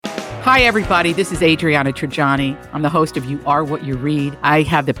Hi, everybody. This is Adriana Trajani. I'm the host of You Are What You Read. I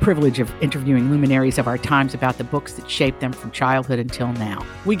have the privilege of interviewing luminaries of our times about the books that shaped them from childhood until now.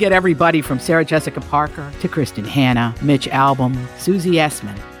 We get everybody from Sarah Jessica Parker to Kristen Hanna, Mitch Albom, Susie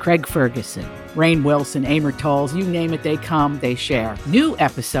Essman, Craig Ferguson, Rainn Wilson, Amor Tolls, you name it, they come, they share. New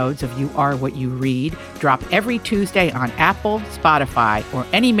episodes of You Are What You Read drop every Tuesday on Apple, Spotify, or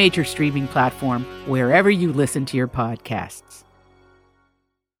any major streaming platform wherever you listen to your podcasts.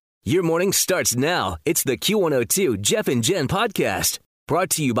 Your morning starts now. It's the Q102 Jeff and Jen podcast brought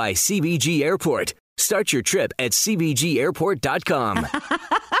to you by CBG Airport. Start your trip at CBGAirport.com.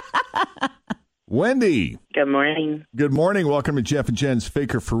 Wendy. Good morning. Good morning. Welcome to Jeff and Jen's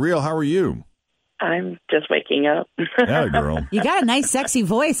Faker for Real. How are you? I'm just waking up. Yeah, girl. You got a nice, sexy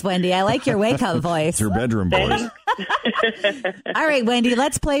voice, Wendy. I like your wake-up voice. It's her bedroom voice. All right, Wendy,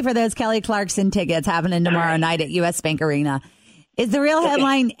 let's play for those Kelly Clarkson tickets happening tomorrow night at U.S. Bank Arena. Is the real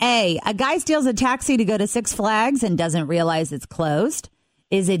headline A guy steals a taxi to go to Six Flags and doesn't realize it's closed?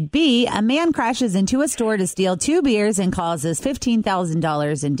 Is it B, a man crashes into a store to steal 2 beers and causes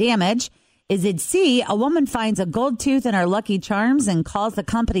 $15,000 in damage? Is it C, a woman finds a gold tooth in her Lucky Charms and calls the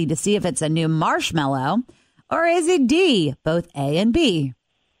company to see if it's a new marshmallow? Or is it D, both A and B?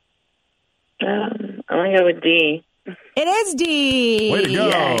 I'm going to go with D. It is D. Way to go.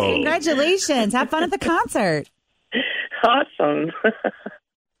 Yay. Congratulations. Have fun at the concert. Awesome.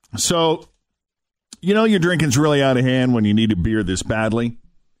 So, you know your drinking's really out of hand when you need a beer this badly?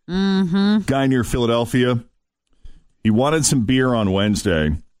 Mm-hmm. Guy near Philadelphia, he wanted some beer on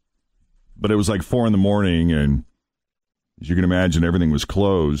Wednesday, but it was like 4 a.m, and as you can imagine, everything was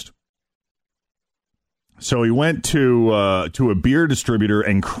closed. So he went to a beer distributor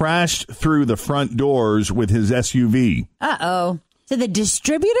and crashed through the front doors with his SUV. Uh-oh. To the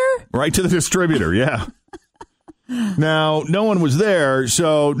distributor? Right to the distributor, yeah. Now, no one was there,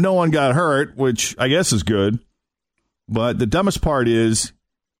 so no one got hurt, which I guess is good. But the dumbest part is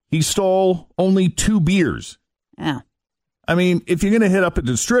he stole only 2 beers. Yeah. I mean, if you're going to hit up a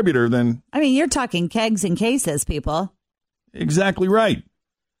distributor, then... I mean, you're talking kegs and cases, people. Exactly right.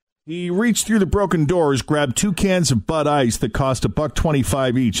 He reached through the broken doors, grabbed 2 cans of Bud Ice that cost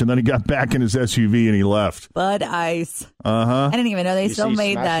 $1.25 each, and then he got back in his SUV and he left. Bud Ice. Uh-huh. I didn't even know they still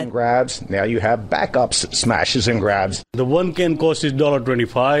made that. And grabs. Now you have backups, smashes and grabs. The 1 can cost is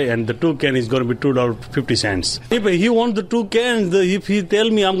 $1.25 and the 2 can is going to be $2.50. If he wants the 2 cans, if he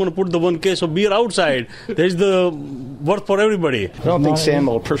tell me I'm going to put the 1 case of beer outside, there's the worth for everybody. I don't think Sam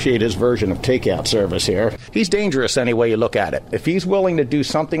will appreciate his version of takeout service here. He's dangerous any way you look at it. If he's willing to do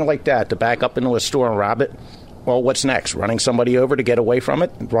something like that to back up into a store and rob it, well, what's next? Running somebody over to get away from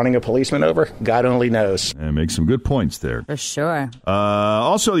it? Running a policeman over? God only knows. And make some good points there. For sure.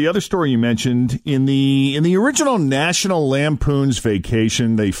 Also, the other story you mentioned, in the original National Lampoon's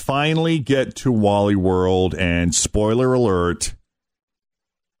Vacation, they finally get to Wally World, and spoiler alert,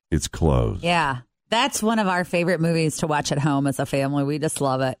 it's closed. Yeah. That's one of our favorite movies to watch at home as a family. We just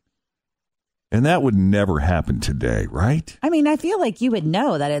love it. And that would never happen today, right? I mean, I feel like you would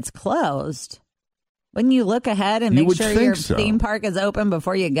know that it's closed. Wouldn't you look ahead and make sure your theme park is open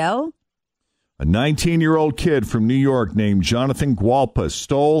before you go? A 19-year-old kid from New York named Jonathan Gualpa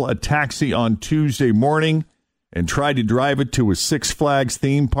stole a taxi on Tuesday morning and tried to drive it to a Six Flags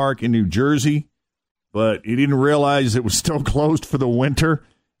theme park in New Jersey, but he didn't realize it was still closed for the winter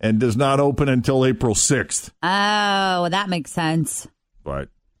and does not open until April 6th. Oh, that makes sense. But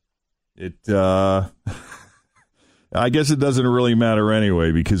I guess it doesn't really matter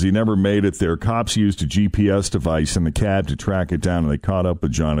anyway, because he never made it there. Cops used a GPS device in the cab to track it down, and they caught up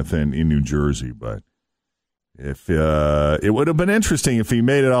with Jonathan in New Jersey. But if it would have been interesting if he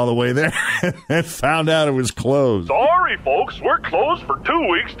made it all the way there and found out it was closed. Sorry, folks, we're closed for 2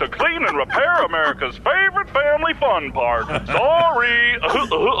 weeks to clean and repair America's favorite family fun park. Sorry.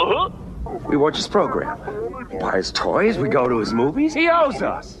 We watch his program. Buy his toys. We go to his movies. He owes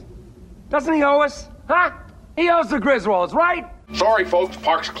us. Doesn't he owe us? Huh? He owes the Griswolds, right? Sorry, folks,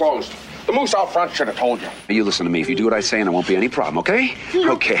 park's closed. The moose out front should have told you. You listen to me. If you do what I say, and there won't be any problem, okay?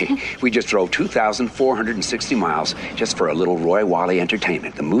 Okay. We just drove 2,460 miles just for a little Roy Wally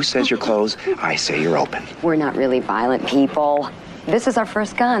entertainment. The moose says you're closed. I say you're open. We're not really violent people. This is our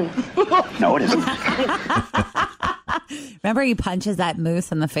first gun. No, it isn't. Remember he punches that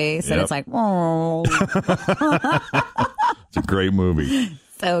moose in the face, and it's like, oh. It's a great movie.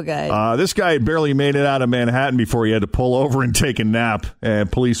 So good. This guy barely made it out of Manhattan before he had to pull over and take a nap,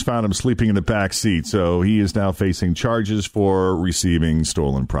 and police found him sleeping in the back seat. So he is now facing charges for receiving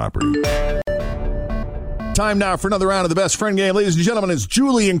stolen property. Time now for another round of the Best Friend Game. Ladies and gentlemen, it's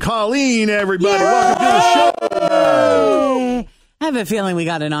Julie and Colleen, everybody. Yay! Welcome to the show. I have a feeling we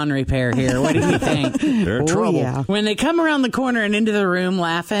got an on repair here. What do you think? They're in trouble. Yeah. When they come around the corner and into the room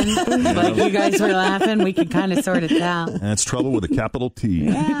laughing, like you guys were laughing, we can kind of sort of tell. That's trouble with a capital T.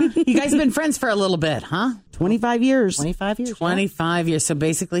 Yeah. You guys been friends for a little bit, huh? 25 years. 25 years. 25 years. So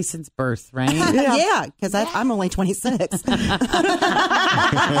basically since birth, right? Yeah, because I'm only 26.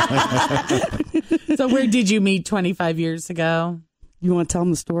 So where did you meet 25 years ago? You want to tell them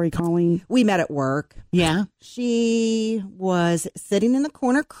the story, Colleen? We met at work. Yeah. She was sitting in the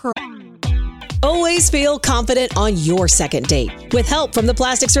corner crying. Always feel confident on your second date. With help from the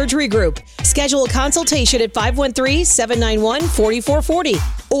Plastic Surgery Group. Schedule a consultation at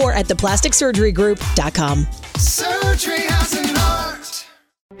 513-791-4440 or at theplasticsurgerygroup.com. Surgery has an art.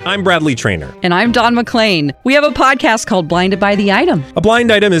 I'm Bradley Trainer. And I'm Don McClain. We have a podcast called Blinded by the Item. A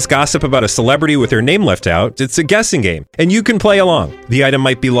blind item is gossip about a celebrity with their name left out. It's a guessing game, and you can play along. The item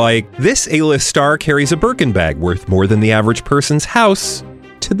might be like, this A-list star carries a Birkin bag worth more than the average person's house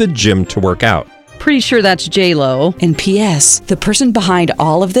to the gym to work out. Pretty sure that's J-Lo. And P.S. the person behind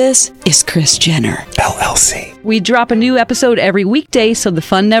all of this is Kris Jenner, LLC. We drop a new episode every weekday so the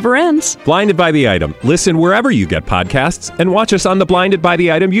fun never ends. Blinded by the Item. Listen wherever you get podcasts and watch us on the Blinded by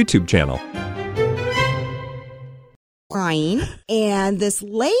the Item YouTube channel. Crying, and this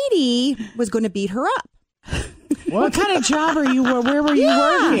lady was going to beat her up. What kind of job are you? Where were you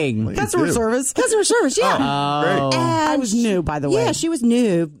working? Customer service. Customer service, yeah. Oh. And I was new, by the way. Yeah, she was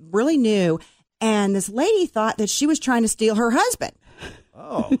new, really new. And this lady thought that she was trying to steal her husband.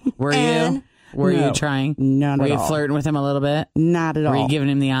 Oh. Were you? Were No. you trying? None Were at you all. flirting with him a little bit? Not at all. Were you giving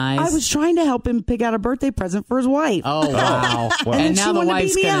him the eyes? I was trying to help him pick out a birthday present for his wife. Oh, wow. Wow. And And now she the wanted to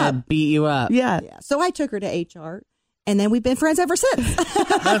wife's beat me going to up. beat you up. Yeah. Yeah. So I took her to HR, and then we've been friends ever since.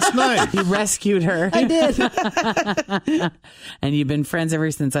 That's nice. You rescued her. I did. And you've been friends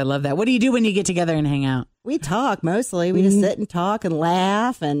ever since. I love that. What do you do when you get together and hang out? We talk mostly. We just sit and talk and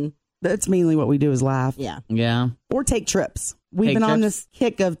laugh, and That's mainly what we do is laugh. yeah. Yeah. Or take trips. We've Take been on trips? this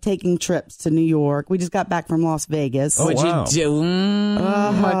kick of taking trips to New York. We just got back from Las Vegas. Oh, What'd wow. you do?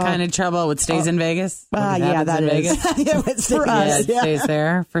 What kind of trouble? What stays in Vegas? What yeah, happens that in is. Vegas? Yeah, it's For Yeah, us. it stays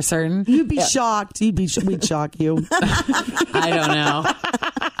there for certain. You'd be shocked. We'd shock you. I don't know.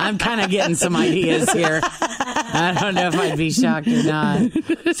 I'm kind of getting some ideas here. I don't know if I'd be shocked or not.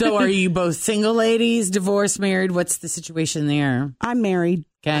 So are you both single ladies, divorced, married? What's the situation there? I'm married.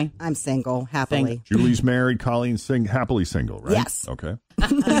 Okay. I'm single, happily. Julie's married, Colleen's happily single, right? Yes. Okay.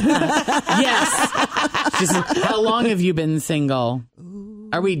 Yes. How long have you been single?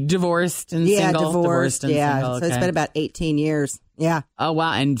 Are we divorced and Yeah, single? divorced. and Yeah. single. So it's Okay. been about 18 years. Yeah. Oh,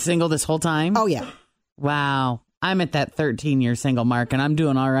 wow. And single this whole time? Oh, yeah. Wow. I'm at that 13-year single mark, and I'm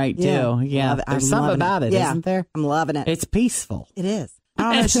doing all right, too. Yeah. Yeah. Love it. There's I'm something loving about it, Yeah. isn't there? I'm loving it. It's peaceful. It is. I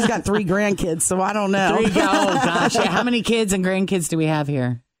don't know. She's got 3 grandkids, so I don't know. Oh, gosh. Yeah. How many kids and grandkids do we have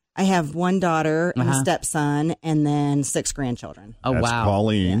here? I have one daughter and a Uh-huh. stepson, and then 6 grandchildren. Oh, That's wow.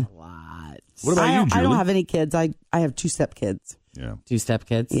 Colleen. A lot. What about you, Julie? I don't have any kids. I have 2 stepkids. Yeah. 2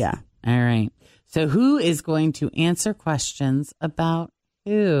 stepkids? Yeah. All right. So who is going to answer questions about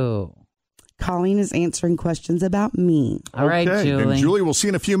who? Colleen is answering questions about me. All right, Okay, Julie. then Julie, we'll see you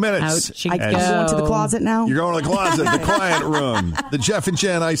in a few minutes. Out she I'm going to the closet now. You're going to the closet, the quiet room, the Jeff and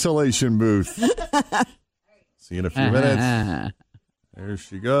Jen isolation booth. See you in a few minutes. There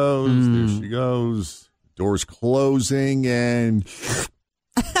she goes. There she goes. Doors closing and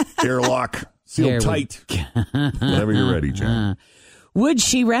airlock Here sealed we tight. Whenever you're ready, Jen. Would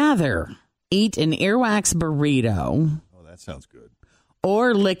she rather eat an earwax burrito Oh, that sounds good.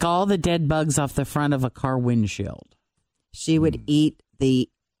 or lick all the dead bugs off the front of a car windshield? She would eat the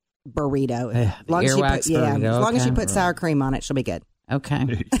burrito. The As long as she earwax put, yeah, burrito, as long as she okay. put sour cream on it, she'll be good. Okay.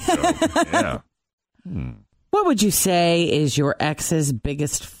 There you go. Yeah. What would you say is your ex's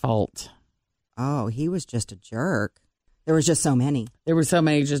biggest fault? Oh, he was just a jerk. There was just so many. There were so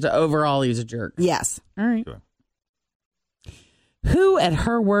many, just overall, he's a jerk. Yes. All right. Good. Who at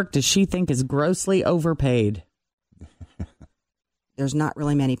her work does she think is grossly overpaid? There's not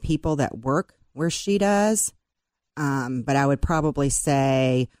really many people that work where she does. But I would probably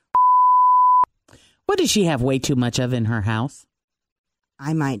say What does she have way too much of in her house?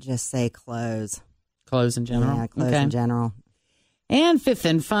 I might just say clothes. Clothes in general? Yeah, clothes Okay. in general. And fifth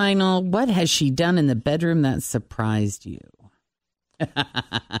and final, what has she done in the bedroom that surprised you?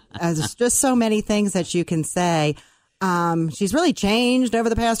 There's just so many things that you can say. She's really changed over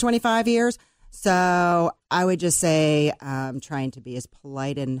the past 25 years. So I would just say trying to be as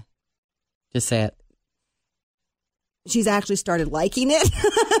polite and... Just say it. She's actually started liking it.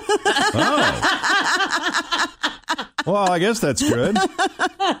 Oh. Well, I guess that's good.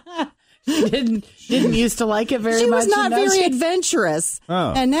 Didn't used to like it very much. She was not does very she? adventurous.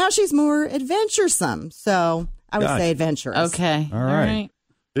 Oh. And now she's more adventuresome. So I would say adventurous. Okay. All right.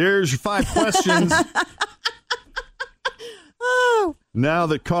 Here's your 5 questions. Oh. Now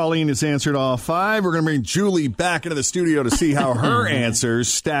that Colleen has answered all 5, we're going to bring Julie back into the studio to see how her answers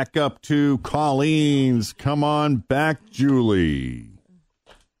stack up to Colleen's. Come on back, Julie.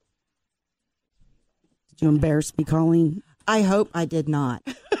 Did you embarrass me, Colleen? I hope I did not.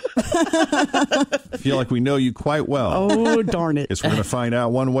 I feel like we know you quite well. Oh, darn it. Guess we're going to find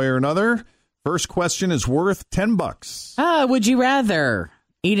out one way or another. First question is worth $10. Would you rather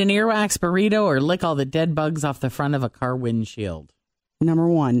eat an earwax burrito or lick all the dead bugs off the front of a car windshield? Number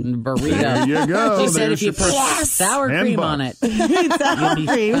 1. Burrito. There you go. She said There's if you your put sour cream on it, Sour you'll be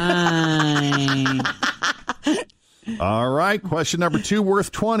cream. fine. All right. Question number 2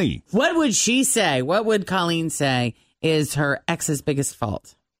 worth $20. What would she say? What would Colleen say is her ex's biggest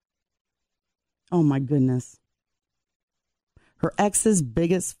fault? Oh, my goodness. Her ex's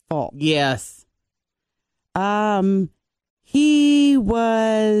biggest fault. Yes. He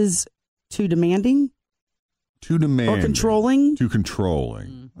was too demanding. Too demanding. Or controlling. Too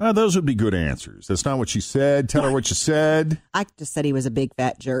controlling. Those would be good answers. That's not what she said. Tell her what you said. I just said he was a big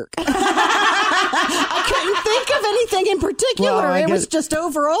fat jerk. I couldn't think of anything in particular. Well, it was just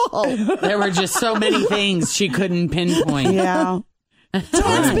overall. There were just so many things she couldn't pinpoint. Yeah.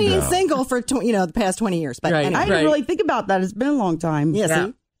 Towards being single for the past 20 years. But Right. anyway. I didn't really think about that. It's been a long time. Yeah,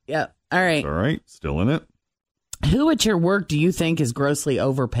 see? Yeah. All right. All right. Still in it. Who at your work do you think is grossly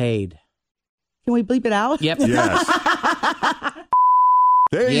overpaid? Can we bleep it out? Yep. Yes.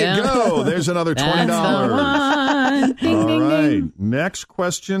 There Yeah. you go. There's another $20. That's the one. Ding, All ding, right. ding. Next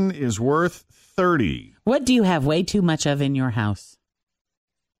question is worth $30. What do you have way too much of in your house?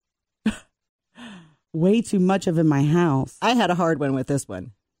 Way too much of in my house. I had a hard one with this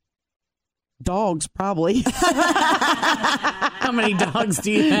one. Dogs, probably. How many dogs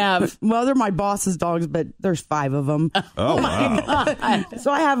do you have? Well, they're my boss's dogs, but there's 5 of them. Oh, wow. So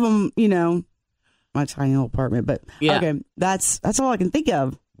I have them, my tiny little apartment. But Yeah. okay, that's all I can think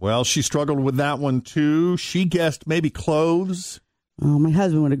of. Well, she struggled with that one, too. She guessed maybe clothes. Oh, my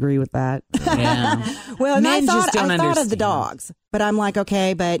husband would agree with that. Yeah. Well, and Men I just thought don't of the understand. dogs, but I'm like,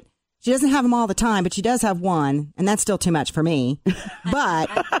 okay, but she doesn't have them all the time, but she does have one, and that's still too much for me. But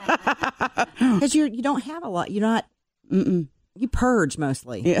because you don't have a lot, you're not. You purge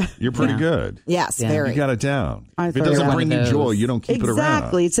mostly. Yeah. You're pretty good. Yes, Yeah. very. You got it down. I If it thought doesn't you bring were you one of joy, those. you don't keep it around.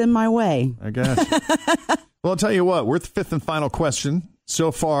 Exactly. It's in my way. I guess. Well, I'll tell you what. We're at the 5th and final question.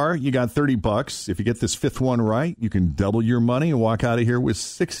 So far, you got $30. If you get this 5th one right, you can double your money and walk out of here with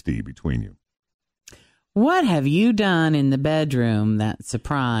 $60 between you. What have you done in the bedroom that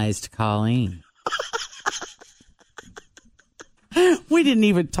surprised Colleen? We didn't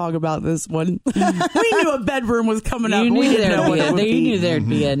even talk about this one. We knew a bedroom was coming up. You We knew didn't know what it would be. you knew there'd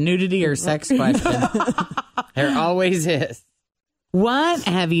be a nudity or sex question. There always is. What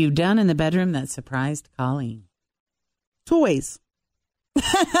have you done in the bedroom that surprised Colleen? Toys. You've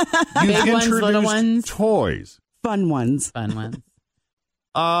Big ones, little introduced ones? toys. Fun ones. Fun ones.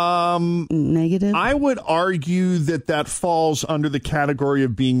 Negative. I would argue that falls under the category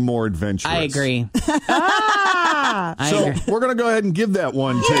of being more adventurous. I agree. So we're going to go ahead and give that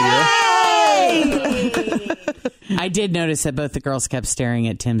one to you. I did notice that both the girls kept staring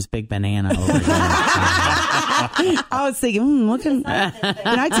at Tim's big banana over there. I was thinking, can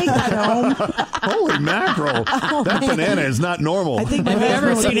I take that home? Holy mackerel. That banana is not normal. I think Have you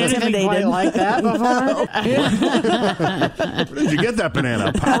ever seen anything quite like that before? Where did you get that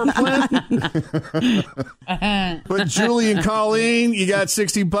banana? A power plant? But Julie and Colleen, you got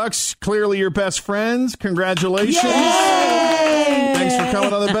 $60. Clearly your best friends. Congratulations. Yay! Thanks for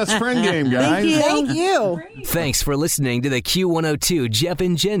coming on the Best Friend Game, guys. Thank you. Thanks for listening to the Q102 Jeff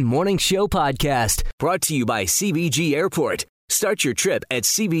and Jen Morning Show podcast, brought to you by CBG Airport. Start your trip at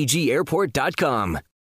CBGAirport.com.